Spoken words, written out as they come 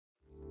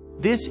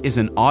This is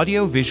an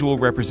audio-visual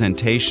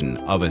representation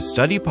of a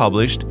study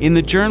published in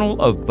the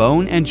Journal of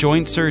Bone and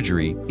Joint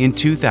Surgery in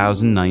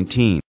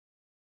 2019.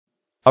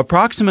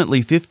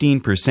 Approximately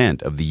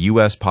 15% of the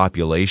U.S.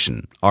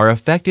 population are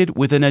affected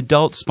with an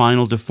adult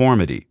spinal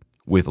deformity,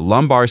 with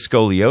lumbar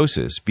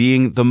scoliosis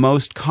being the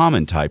most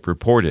common type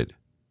reported.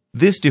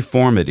 This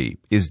deformity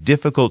is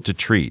difficult to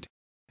treat,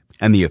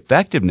 and the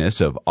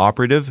effectiveness of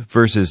operative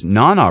versus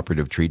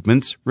non-operative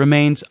treatments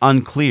remains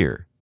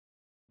unclear.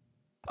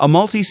 A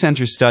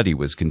multi-center study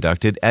was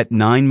conducted at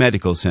 9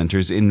 medical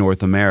centers in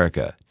North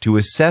America to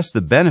assess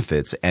the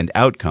benefits and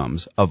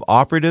outcomes of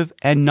operative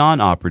and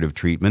non-operative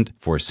treatment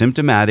for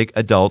symptomatic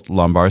adult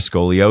lumbar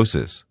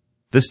scoliosis.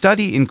 The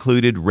study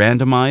included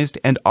randomized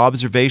and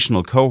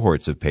observational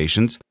cohorts of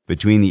patients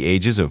between the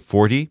ages of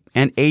 40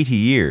 and 80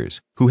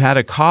 years who had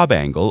a Cobb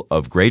angle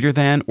of greater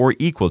than or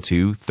equal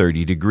to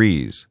 30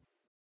 degrees.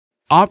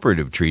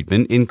 Operative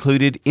treatment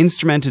included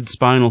instrumented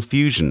spinal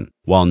fusion,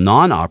 while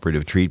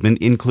non-operative treatment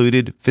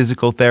included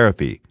physical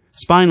therapy,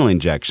 spinal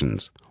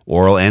injections,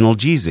 oral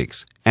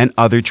analgesics, and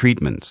other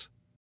treatments.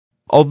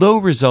 Although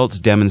results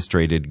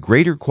demonstrated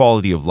greater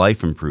quality of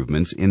life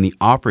improvements in the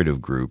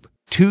operative group,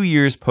 2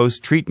 years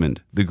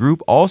post-treatment, the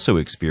group also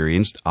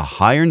experienced a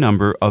higher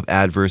number of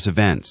adverse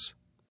events.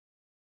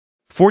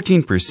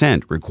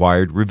 14%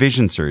 required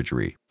revision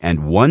surgery,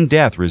 and 1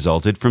 death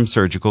resulted from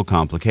surgical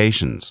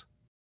complications.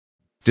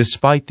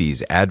 Despite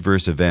these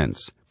adverse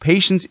events,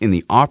 patients in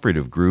the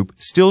operative group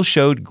still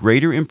showed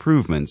greater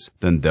improvements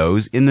than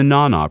those in the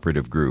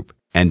non-operative group,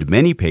 and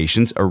many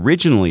patients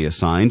originally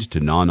assigned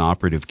to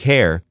non-operative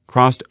care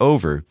crossed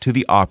over to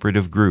the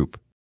operative group.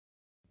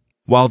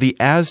 While the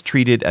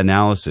as-treated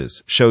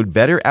analysis showed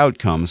better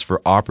outcomes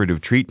for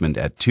operative treatment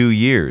at 2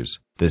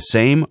 years, the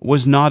same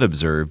was not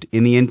observed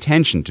in the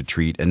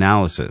intention-to-treat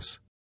analysis.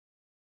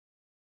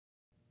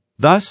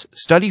 Thus,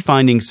 study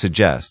findings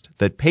suggest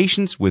that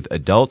patients with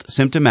adult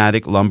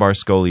symptomatic lumbar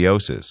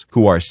scoliosis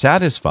who are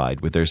satisfied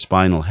with their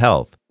spinal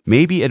health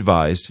may be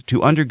advised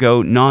to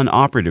undergo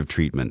non-operative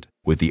treatment,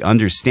 with the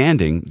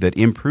understanding that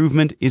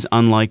improvement is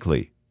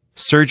unlikely.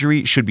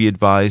 Surgery should be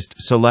advised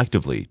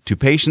selectively to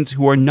patients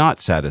who are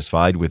not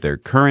satisfied with their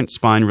current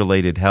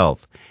spine-related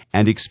health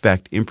and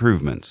expect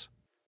improvements.